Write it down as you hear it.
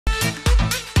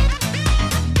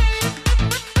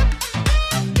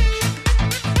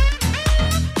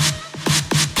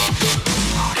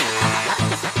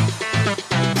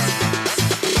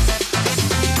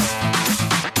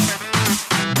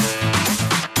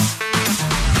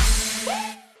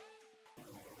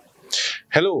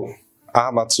Hello,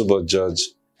 I'm Atubo George,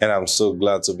 and I'm so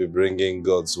glad to be bringing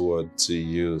God's word to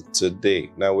you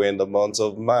today. Now we're in the month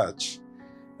of March,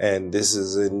 and this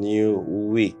is a new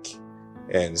week.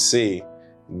 And see,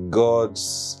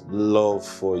 God's love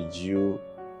for you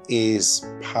is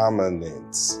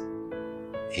permanent.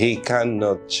 He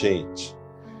cannot change.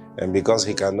 And because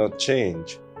he cannot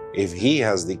change, if he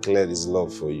has declared his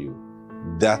love for you,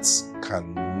 that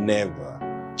can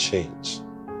never change.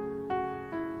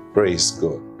 Praise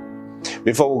God.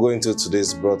 Before we go into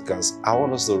today's broadcast, I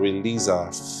want us to release our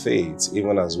faith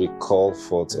even as we call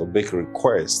forth or make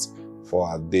requests for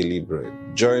our daily bread.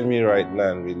 Join me right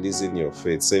now in releasing your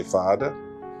faith. Say, Father,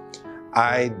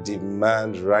 I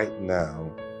demand right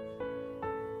now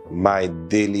my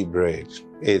daily bread.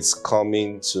 It's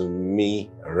coming to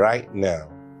me right now.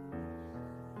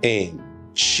 In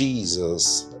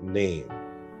Jesus' name.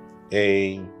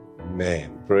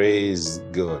 Amen. Praise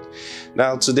God.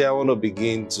 Now, today I want to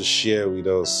begin to share with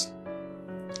us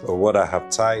what I have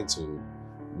titled,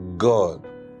 God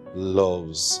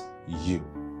Loves You.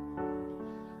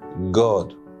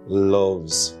 God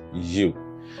loves you.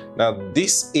 Now,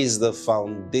 this is the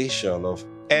foundation of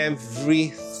every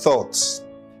thought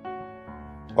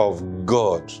of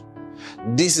God.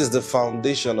 This is the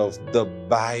foundation of the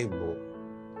Bible.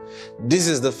 This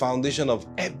is the foundation of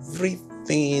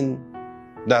everything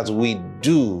that we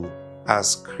do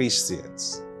as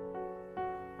Christians.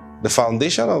 The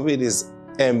foundation of it is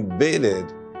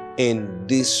embedded in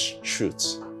this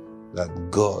truth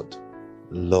that God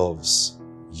loves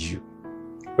you.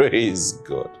 Praise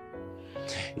God.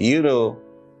 You know,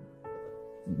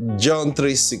 John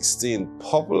 3:16,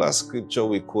 popular scripture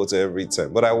we quote every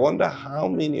time. But I wonder how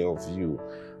many of you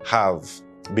have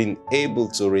been able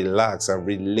to relax and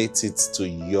relate it to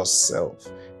yourself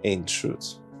in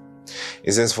truth.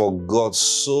 It says, for God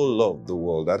so loved the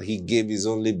world that he gave his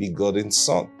only begotten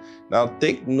son. Now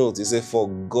take note, it says, for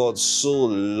God so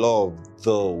loved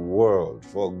the world.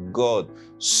 For God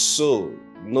so,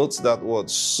 note that word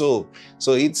so.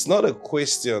 So it's not a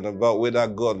question about whether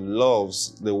God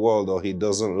loves the world or he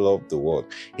doesn't love the world.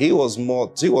 He was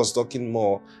talking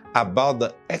more about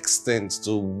the extent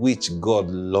to which God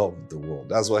loved the world.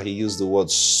 That's why he used the word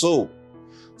so.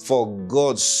 For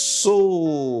God so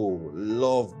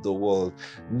loved the world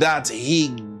that he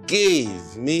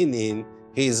gave, meaning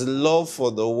his love for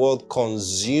the world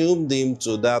consumed him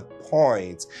to that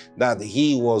point that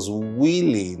he was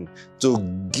willing to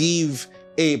give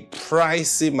a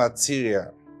pricey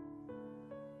material.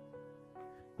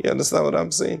 You understand what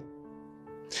I'm saying?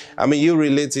 I mean, you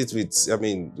relate it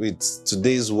with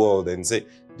today's world and say,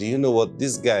 do you know what?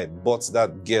 This guy bought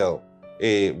that girl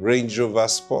a Range Rover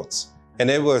Sport. And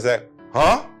everyone's like,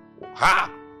 huh?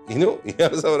 Ha! You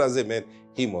understand what I'm saying, man?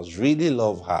 He must really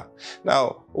love her.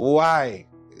 Now, why?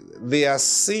 They are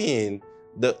seeing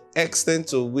the extent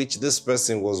to which this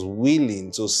person was willing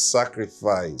to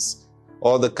sacrifice,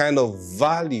 or the kind of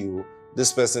value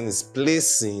this person is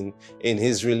placing in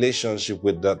his relationship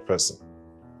with that person.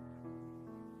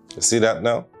 You see that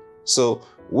now? So,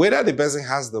 whether the person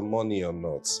has the money or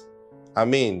not, I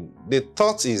mean, the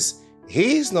thought is,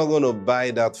 he's not going to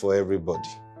buy that for everybody.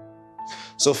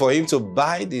 So for him to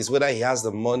buy this, whether he has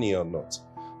the money or not,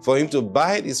 for him to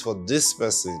buy this for this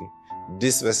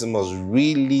person must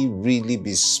really, really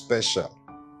be special.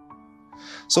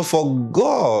 So for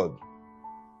God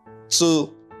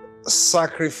to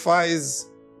sacrifice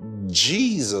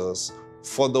Jesus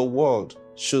for the world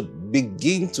should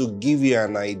begin to give you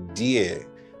an idea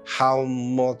how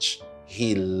much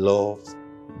he loved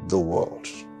the world.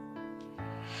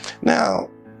 Now,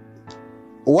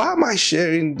 why am I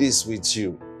sharing this with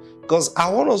you? Because I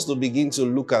want us to begin to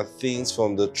look at things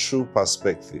from the true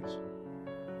perspective.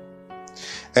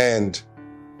 And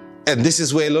this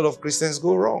is where a lot of Christians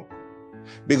go wrong.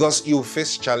 Because you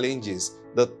face challenges.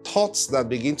 The thoughts that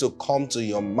begin to come to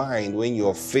your mind when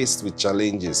you're faced with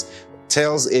challenges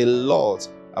tells a lot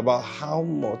about how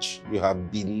much you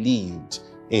have believed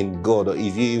in God, or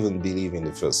if you even believe in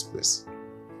the first place.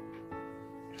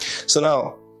 So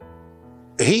now,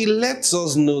 he lets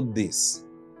us know this.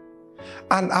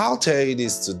 And I'll tell you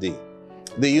this today.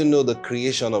 Do you know the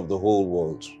creation of the whole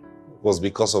world was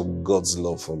because of God's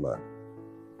love for man?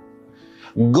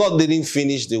 God didn't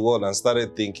finish the world and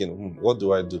started thinking, what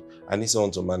do I do? I need someone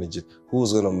to manage it.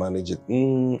 Who's going to manage it?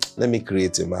 Let me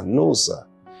create a man. No, sir.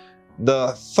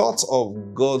 The thought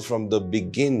of God from the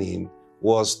beginning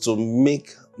was to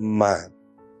make man.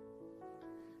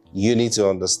 You need to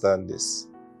understand this.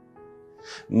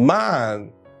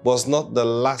 Man was not the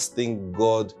last thing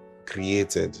God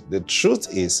created. The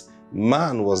truth is,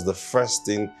 man was the first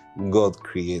thing God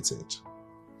created.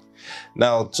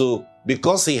 Now, to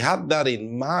Because he had that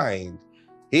in mind,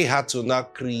 he had to now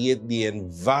create the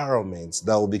environment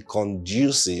that will be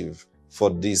conducive for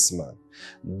this man.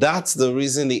 That's the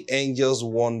reason the angels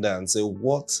wonder and say,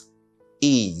 what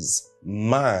is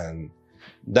man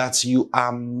that you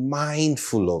are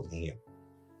mindful of him?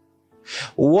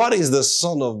 What is the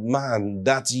Son of Man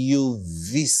that you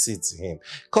visit him?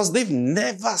 Because they've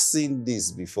never seen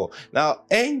this before. Now,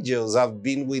 angels have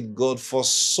been with God for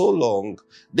so long.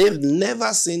 They've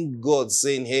never seen God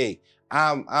saying, hey,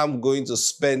 I'm going to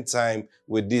spend time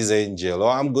with this angel,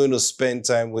 or I'm going to spend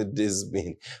time with this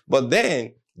being. But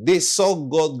then they saw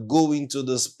God go into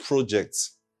this project,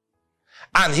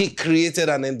 and he created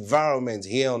an environment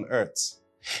here on earth.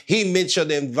 He made sure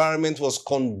the environment was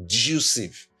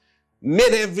conducive,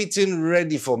 made everything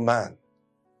ready for man.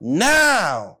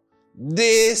 Now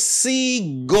they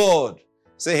see God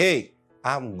say, hey,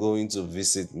 I'm going to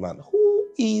visit man. Who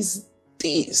is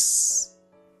this?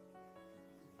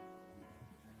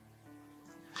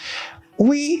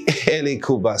 We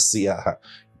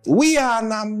are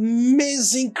an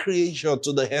amazing creation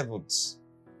to the heavens.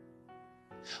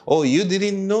 Oh, you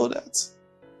didn't know that?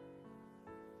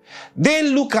 They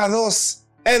look at us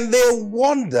and they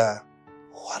wonder,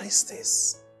 what is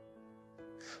this?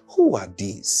 Who are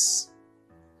these?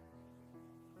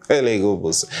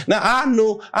 Now, I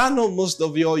know most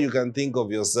of you, all you can think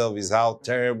of yourself is how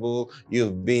terrible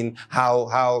you've been,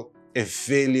 how a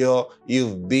failure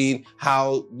you've been,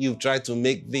 how you've tried to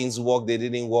make things work, they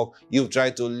didn't work. You've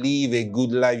tried to live a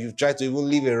good life. You've tried to even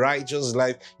live a righteous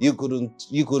life. You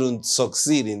couldn't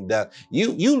succeed in that.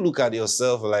 You look at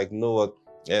yourself like, no, what?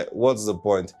 What's the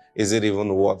point? Is it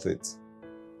even worth it?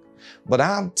 But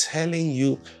I'm telling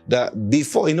you that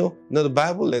before, the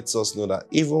Bible lets us know that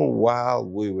even while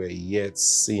we were yet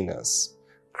sinners,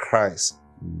 Christ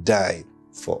died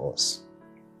for us.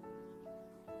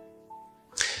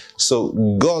 So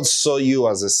God saw you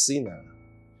as a sinner,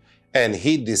 and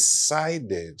he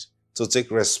decided to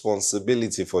take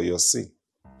responsibility for your sin.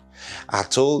 I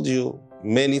told you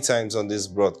many times on this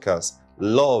broadcast,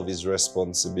 love is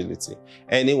responsibility.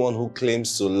 Anyone who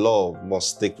claims to love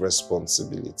must take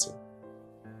responsibility.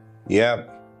 Yeah.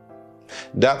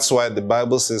 That's why the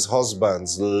Bible says,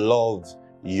 husbands, love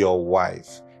your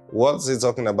wife. What's it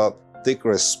talking about? Take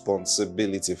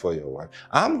responsibility for your wife.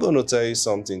 I'm going to tell you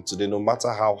something today, no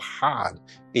matter how hard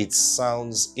it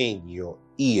sounds in your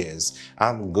ears,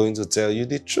 I'm going to tell you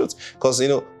the truth. Because,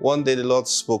 one day the Lord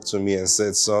spoke to me and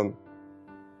said, son,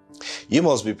 you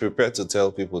must be prepared to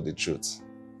tell people the truth.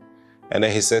 And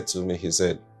then he said to me,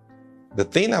 the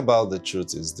thing about the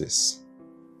truth is this.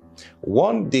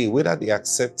 One day, whether they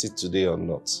accept it today or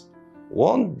not,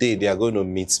 one day they are going to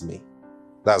meet me.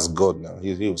 That's God now.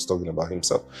 He was talking about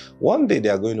himself. One day they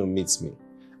are going to meet me.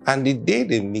 And the day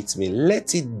they meet me,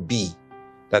 let it be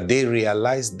that they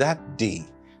realize that day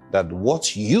that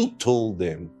what you told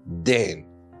them then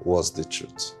was the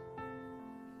truth.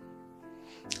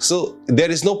 So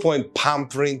there is no point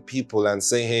pampering people and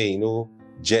saying, hey,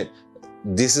 Jen,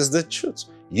 this is the truth.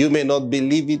 You may not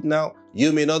believe it now.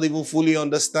 You may not even fully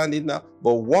understand it now.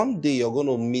 But one day you're going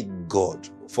to meet God,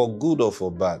 for good or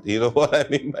for bad. You know what I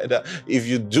mean by that? If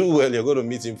you do well, you're going to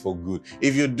meet him for good.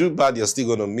 If you do bad, you're still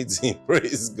going to meet him.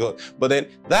 Praise God. But then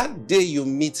that day you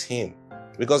meet him,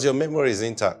 because your memory is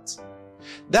intact,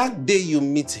 that day you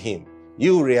meet him,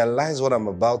 you realize what I'm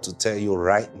about to tell you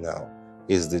right now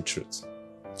is the truth.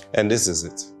 And this is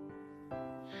it.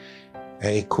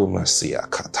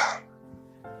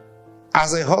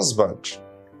 As a husband,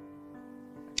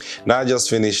 now I just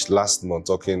finished last month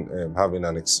having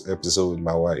an episode with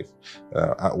my wife.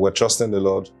 We're trusting the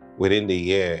Lord. Within the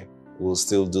year, we'll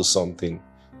still do something,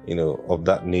 of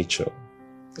that nature,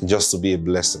 just to be a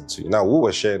blessing to you. Now, we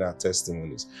were sharing our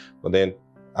testimonies, but then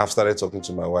I've started talking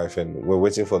to my wife, and we're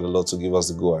waiting for the Lord to give us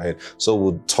the go ahead. So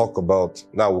we'll talk about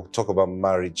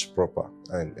marriage proper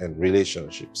and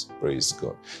relationships. Praise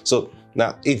God. So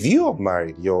now, if you are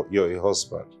married, you're a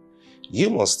husband, you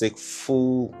must take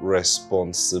full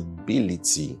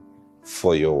responsibility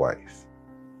for your wife.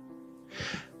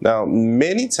 Now,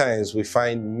 many times we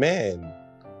find men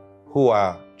who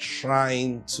are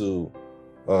trying to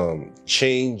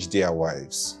change their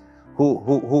wives,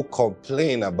 who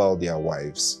complain about their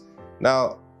wives.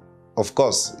 Now, of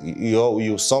course,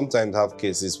 you sometimes have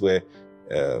cases where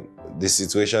the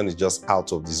situation is just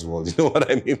out of this world. You know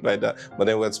what I mean by that? But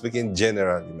then we're speaking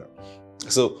generally now.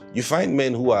 So you find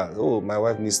men who are, my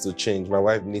wife needs to change. My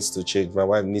wife needs to change. My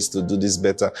wife needs to do this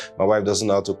better. My wife doesn't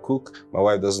know how to cook. My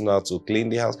wife doesn't know how to clean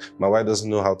the house. My wife doesn't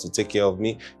know how to take care of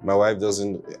me. My wife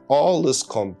doesn't, all these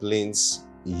complaints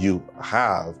you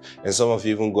have. And some of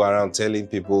you even go around telling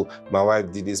people, my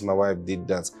wife did this, my wife did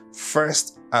that.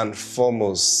 First and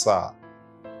foremost, sir,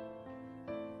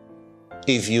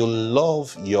 if you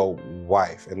love your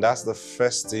wife, and that's the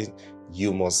first thing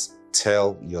you must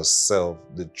tell yourself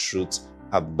the truth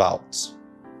about.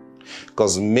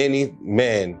 Because many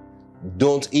men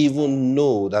don't even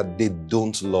know that they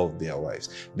don't love their wives.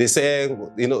 They say,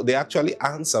 they actually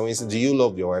answer when you say, do you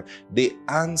love your wife? They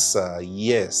answer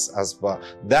yes, as per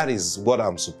that is what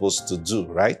I'm supposed to do,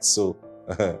 right? So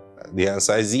the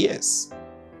answer is yes.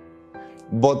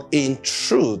 But in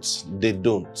truth, they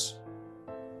don't.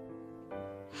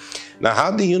 Now,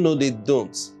 how do you know they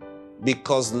don't?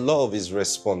 Because love is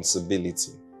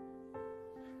responsibility.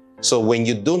 So when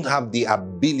you don't have the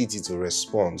ability to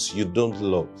respond, you don't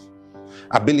love.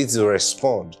 Ability to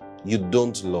respond, you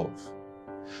don't love.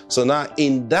 So now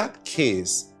in that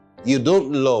case, you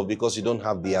don't love because you don't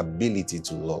have the ability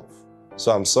to love.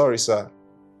 So I'm sorry, sir,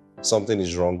 something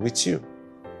is wrong with you.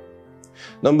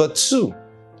 Number two,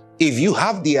 if you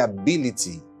have the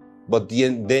ability, but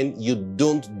then you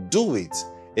don't do it,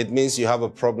 it means you have a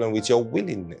problem with your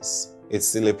willingness. It's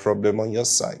still a problem on your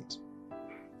side.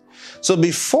 So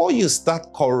before you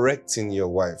start correcting your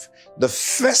wife, the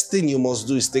first thing you must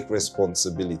do is take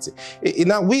responsibility.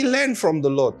 Now, we learn from the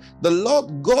Lord. The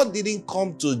Lord, God didn't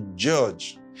come to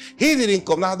judge. He didn't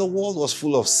come. Now, the world was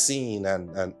full of sin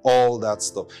and all that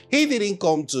stuff. He didn't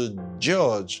come to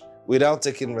judge without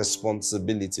taking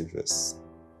responsibility first.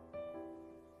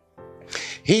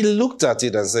 He looked at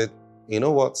it and said, you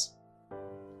know what?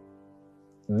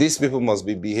 These people must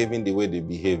be behaving the way they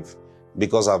behave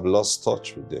because I've lost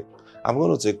touch with them. I'm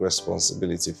going to take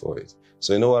responsibility for it.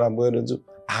 So you know what I'm going to do?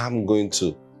 I'm going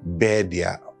to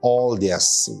bear all their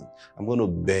sin. I'm going to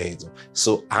bear it.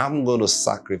 So I'm going to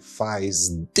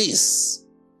sacrifice this.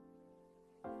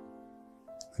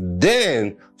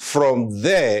 Then from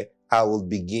there, I will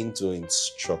begin to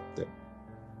instruct them.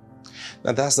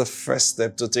 Now that's the first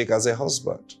step to take as a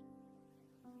husband.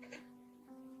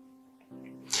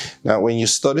 Now, when you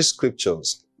study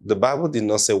scriptures, the Bible did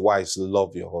not say wives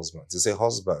love your husbands. It said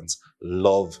husbands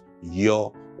love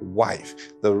your wife.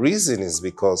 The reason is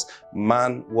because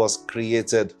man was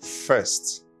created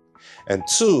first. And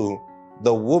two,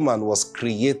 the woman was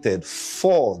created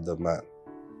for the man.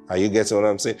 Are you getting what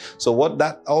I'm saying? So what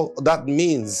that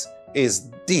means is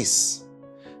this.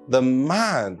 The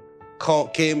man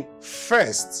came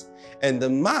first, and the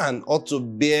man ought to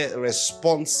bear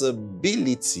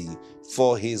responsibility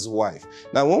for his wife.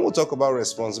 Now, when we talk about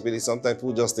responsibility, sometimes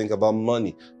people just think about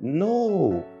money.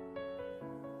 No.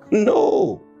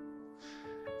 No.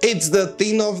 It's the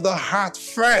thing of the heart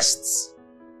first.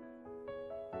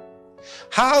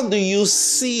 How do you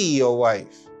see your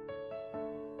wife?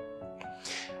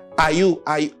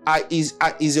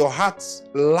 Is your heart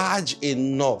large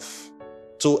enough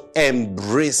to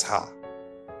embrace her?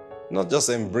 Not just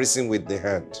embracing with the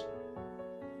hand.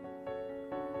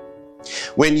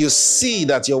 When you see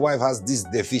that your wife has these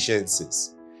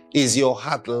deficiencies, is your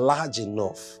heart large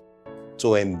enough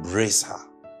to embrace her?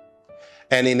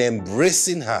 And in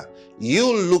embracing her,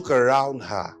 you look around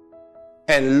her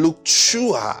and look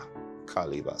through her.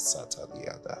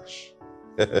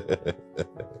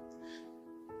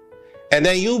 And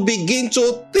then you begin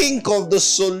to think of the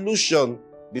solution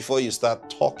before you start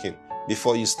talking,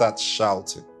 before you start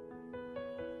shouting.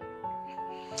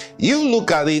 You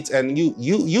look at it and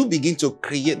you begin to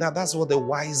create. Now that's what the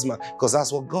wise man, because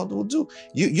that's what God will do.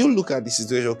 You look at the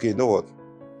situation, okay, you know what?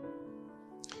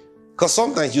 Because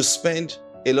sometimes you spend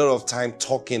a lot of time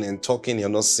talking and talking, you're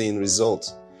not seeing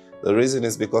results. The reason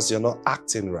is because you're not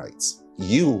acting right.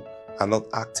 You are not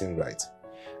acting right.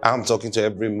 I'm talking to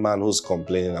every man who's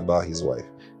complaining about his wife.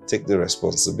 Take the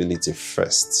responsibility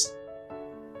first.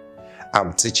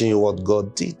 I'm teaching you what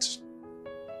God did.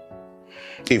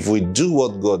 If we do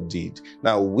what God did,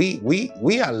 now we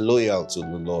are loyal to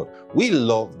the Lord. We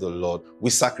love the Lord. We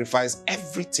sacrifice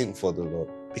everything for the Lord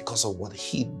because of what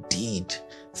He did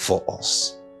for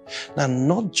us. Now,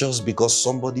 not just because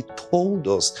somebody told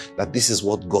us that this is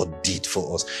what God did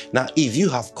for us. Now, if you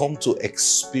have come to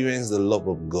experience the love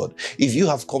of God, if you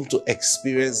have come to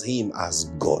experience Him as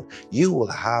God, you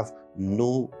will have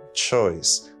no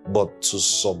choice but to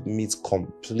submit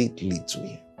completely to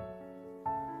Him.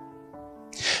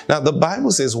 Now, the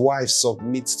Bible says, wives,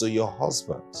 submit to your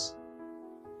husbands.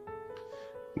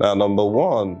 Now, number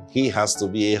one, he has to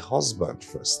be a husband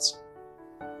first.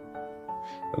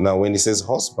 Now, when he says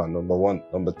husband, number one,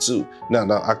 number two,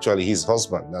 actually, he's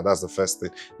husband. Now, that's the first thing.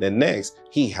 The next,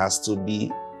 he has to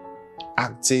be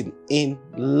acting in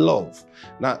love.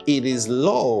 Now, it is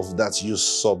love that you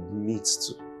submit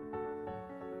to.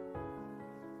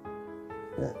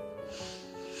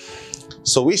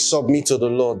 So we submit to the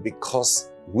Lord because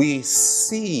we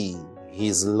see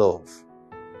his love.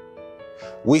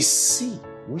 We see.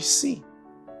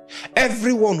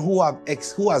 Everyone who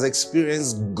has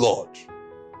experienced God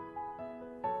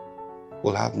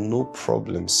will have no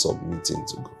problem submitting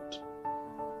to God.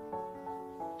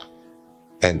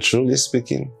 And truly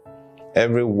speaking,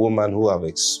 every woman who have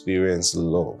experienced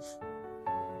love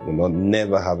will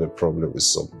never have a problem with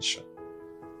submission.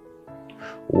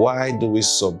 Why do we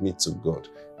submit to God?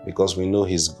 Because we know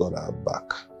he's got our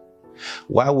back.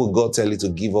 Why would God tell you to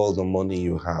give all the money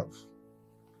you have?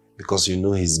 Because you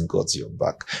know he's got your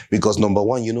back. Because number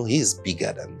one, you know he's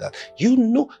bigger than that. You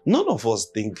know, none of us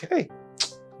think, hey,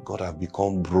 God have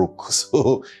become broke,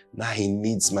 so now he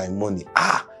needs my money.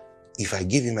 If I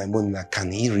give him my money now,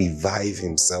 can he revive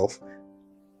himself?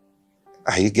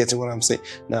 Are you getting what I'm saying?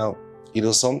 Now, you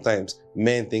know, sometimes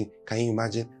men think, can you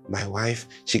imagine my wife?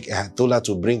 I told her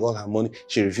to bring all her money.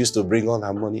 She refused to bring all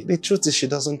her money. The truth is she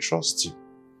doesn't trust you.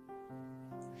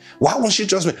 Why won't she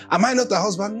trust me? Am I not her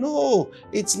husband? No,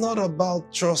 it's not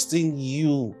about trusting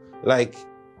you, like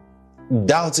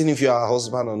doubting if you're her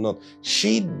husband or not.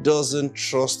 She doesn't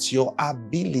trust your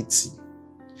ability.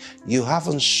 You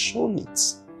haven't shown it.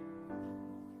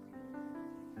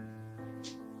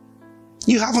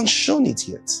 You haven't shown it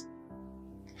yet.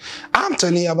 I'm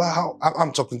telling you about how,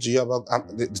 I'm talking to you about,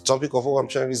 the topic of what I'm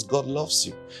sharing is God loves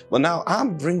you. But now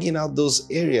I'm bringing out those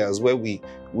areas where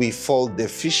we fall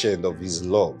deficient of his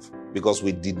love because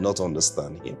we did not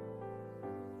understand him.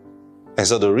 And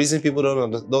so the reason people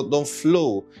don't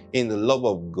flow in the love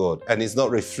of God and it's not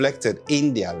reflected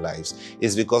in their lives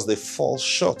is because they fall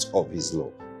short of his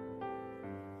love.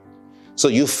 So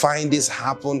you find this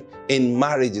happen in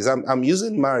marriages. I'm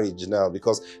using marriage now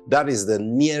because that is the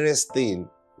nearest thing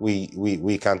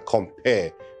we can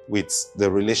compare with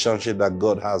the relationship that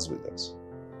God has with us.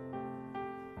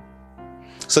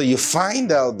 So you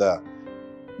find out that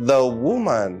the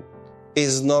woman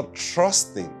is not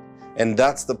trusting, and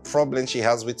that's the problem she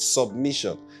has with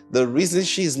submission. The reason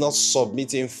she is not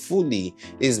submitting fully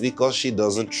is because she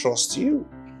doesn't trust you.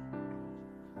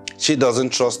 She doesn't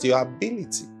trust your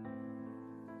ability.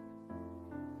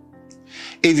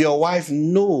 If your wife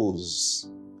knows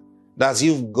that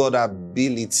you've got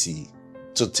ability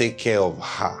to take care of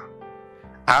her,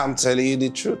 I'm telling you the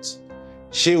truth,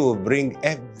 she will bring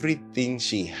everything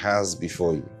she has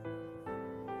before you.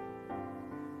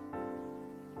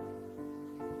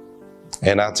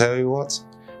 And I'll tell you what,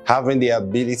 having the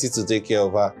ability to take care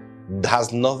of her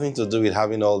has nothing to do with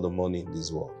having all the money in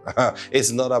this world.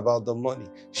 It's not about the money.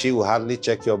 She will hardly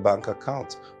check your bank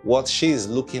account. What she is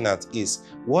looking at is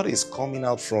what is coming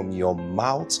out from your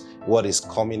mouth, what is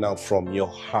coming out from your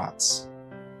heart.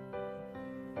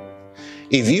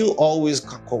 If you always,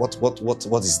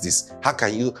 what is this? How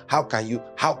can you?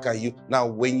 Now,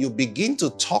 when you begin to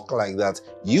talk like that,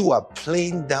 you are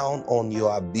playing down on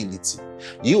your ability.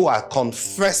 You are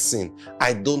confessing,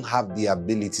 I don't have the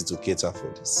ability to cater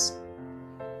for this.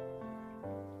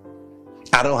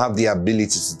 I don't have the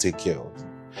ability to take care of you.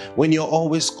 When you're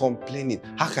always complaining,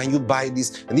 how can you buy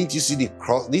this? And didn't you see the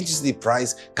cross? Didn't you see the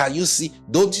price? Can you see?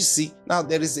 Don't you see? Now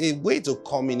there is a way to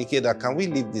communicate that. Can we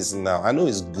leave this now? I know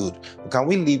it's good, but can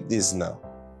we leave this now?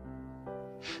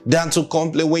 Than to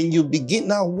complain. When you begin,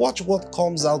 now watch what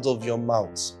comes out of your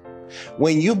mouth.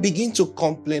 When you begin to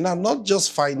complain, now not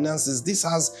just finances, this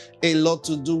has a lot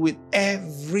to do with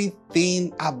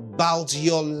everything about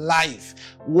your life.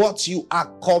 What you are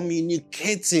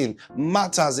communicating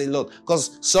matters a lot,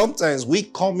 because sometimes we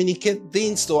communicate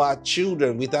things to our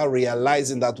children without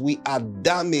realizing that we are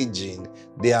damaging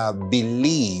their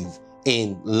belief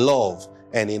in love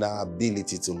and in our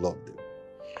ability to love them.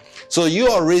 So you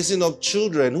are raising up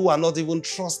children who are not even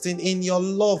trusting in your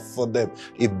love for them.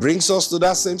 It brings us to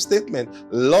that same statement.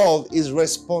 Love is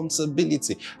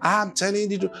responsibility. I'm telling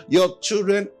you, your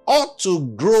children ought to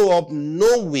grow up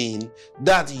knowing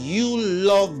that you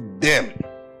love them.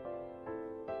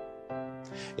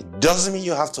 It doesn't mean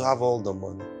you have to have all the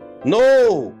money.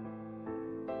 No.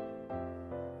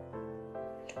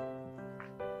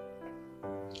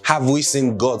 Have we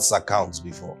seen God's accounts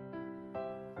before?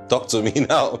 Talk to me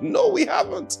now. No, we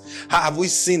haven't. Have we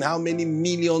seen how many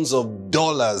millions of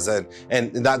dollars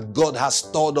and that God has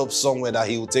stored up somewhere that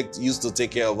he will use to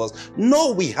take care of us?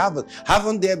 No, we haven't.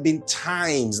 Haven't there been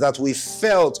times that we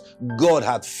felt God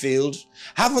had failed?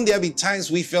 Haven't there been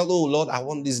times we felt, oh Lord, I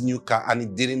want this new car and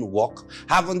it didn't work?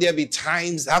 Haven't there been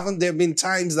times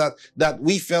that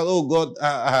we felt, oh God,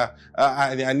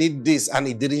 I need this and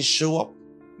it didn't show up?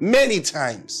 Many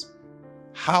times.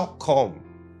 How come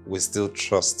we still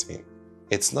trust him?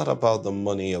 It's not about the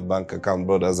money in your bank account,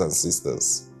 brothers and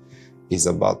sisters. It's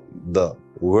about the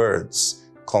words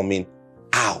coming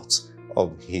out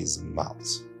of his mouth.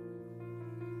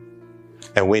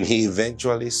 And when he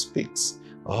eventually speaks,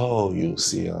 oh, you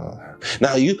see.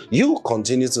 Now you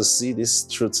continue to see this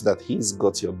truth that he's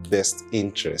got your best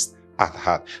interest at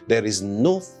heart. There is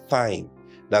no time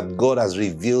that God has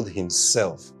revealed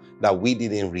himself that we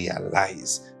didn't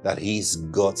realize that he's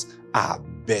got our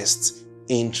best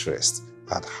interest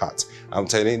at heart. I'm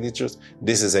telling you the truth.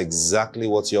 This is exactly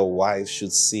what your wife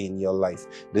should see in your life.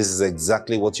 This is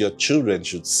exactly what your children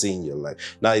should see in your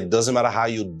life. Now, it doesn't matter how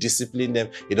you discipline them.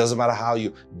 It doesn't matter how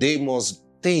they must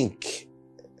think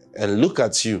and look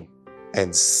at you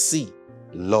and see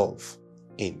love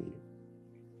in you.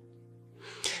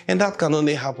 And that can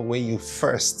only happen when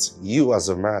you as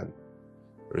a man,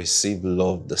 receive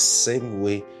love the same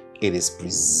way it is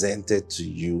presented to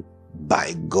you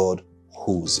by God,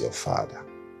 who's your Father.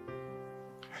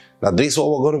 Now, this is what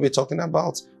we're going to be talking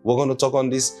about. We're going to talk on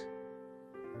this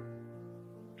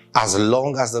as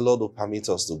long as the Lord will permit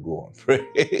us to go on.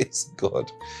 Praise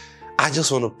God. I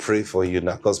just want to pray for you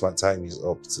now because my time is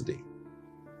up today.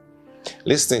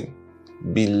 Listen,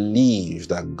 believe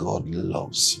that God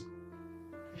loves you,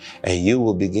 and you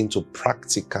will begin to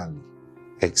practically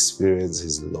experience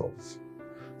his love.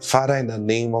 Father, in the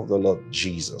name of the Lord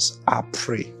Jesus, I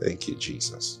pray. Thank you,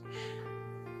 Jesus.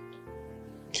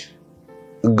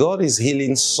 God is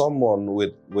healing someone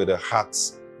with a heart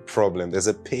problem. There's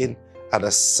a pain at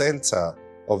the center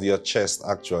of your chest,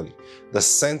 actually. The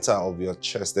center of your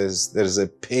chest, there's a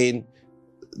pain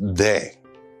there.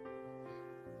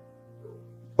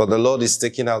 But the Lord is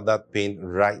taking out that pain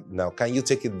right now. Can you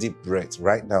take a deep breath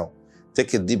right now?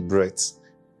 Take a deep breath.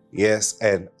 Yes,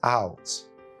 and out.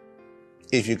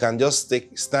 If you can just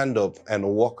stand up and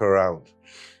walk around.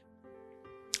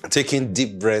 Taking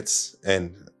deep breaths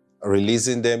and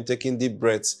releasing them. Taking deep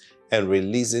breaths and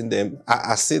releasing them.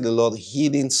 I see the Lord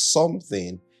healing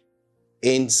something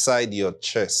inside your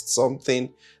chest.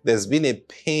 Something, there's been a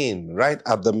pain right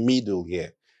at the middle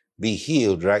here. Be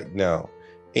healed right now.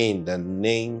 In the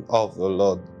name of the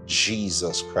Lord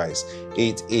Jesus Christ.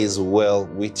 It is well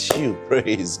with you.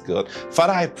 Praise God.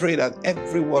 Father, I pray that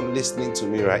everyone listening to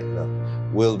me right now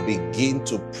will begin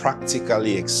to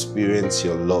practically experience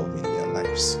your love in their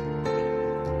lives.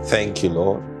 Thank you,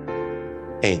 Lord.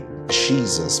 In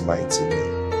Jesus' mighty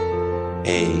name.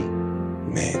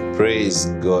 Amen. Praise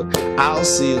God. I'll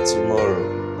see you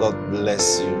tomorrow. God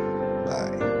bless you.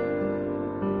 Bye.